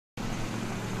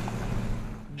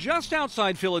Just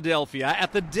outside Philadelphia,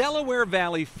 at the Delaware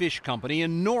Valley Fish Company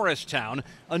in Norristown,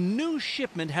 a new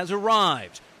shipment has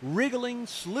arrived, wriggling,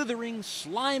 slithering,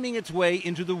 sliming its way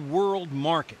into the world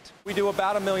market. We do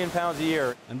about 1 million pounds a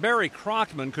year. And Barry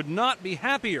Crockman could not be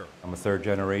happier. I'm a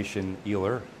third-generation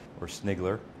eeler, or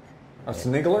sniggler. A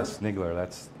sniggler? A sniggler.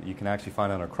 That's, you can actually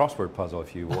find on a crossword puzzle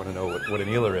if you want to know what an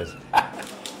eeler is.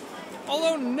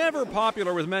 Although never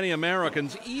popular with many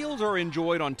Americans, eels are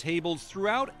enjoyed on tables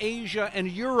throughout Asia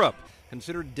and Europe,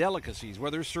 considered delicacies,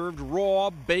 whether served raw,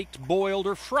 baked, boiled,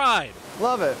 or fried.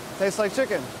 Love it. Tastes like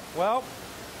chicken. Well,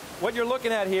 what you're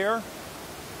looking at here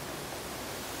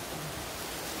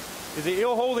is the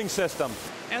eel holding system.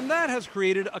 And that has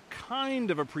created a kind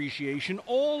of appreciation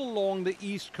all along the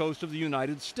east coast of the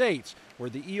United States, where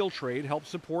the eel trade helps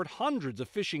support hundreds of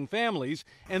fishing families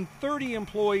and 30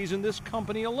 employees in this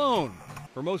company alone.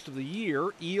 For most of the year,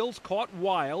 eels caught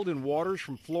wild in waters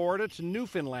from Florida to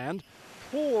Newfoundland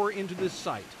pour into this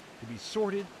site to be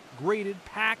sorted, graded,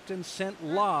 packed, and sent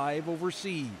live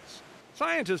overseas.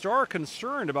 Scientists are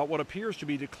concerned about what appears to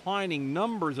be declining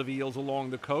numbers of eels along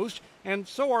the coast, and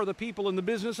so are the people in the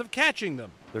business of catching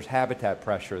them. There's habitat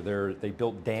pressure. They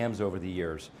built dams over the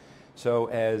years. So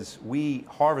as we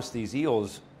harvest these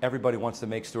eels, everybody wants to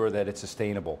make sure that it's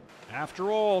sustainable. After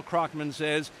all, Crockman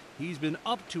says, he's been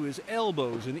up to his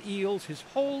elbows in eels his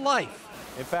whole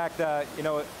life. In fact,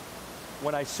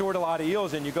 when I sort a lot of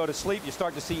eels and you go to sleep, you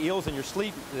start to see eels in your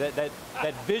sleep.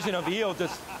 That vision of eel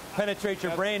just penetrates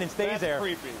your brain and stays there.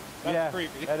 That's creepy. That's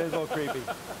creepy. That is a little creepy.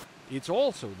 It's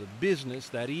also the business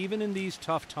that, even in these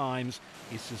tough times,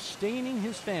 is sustaining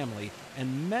his family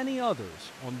and many others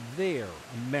on their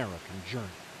American journey.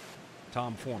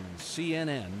 Tom Foreman,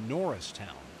 CNN, Norristown,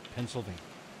 Pennsylvania.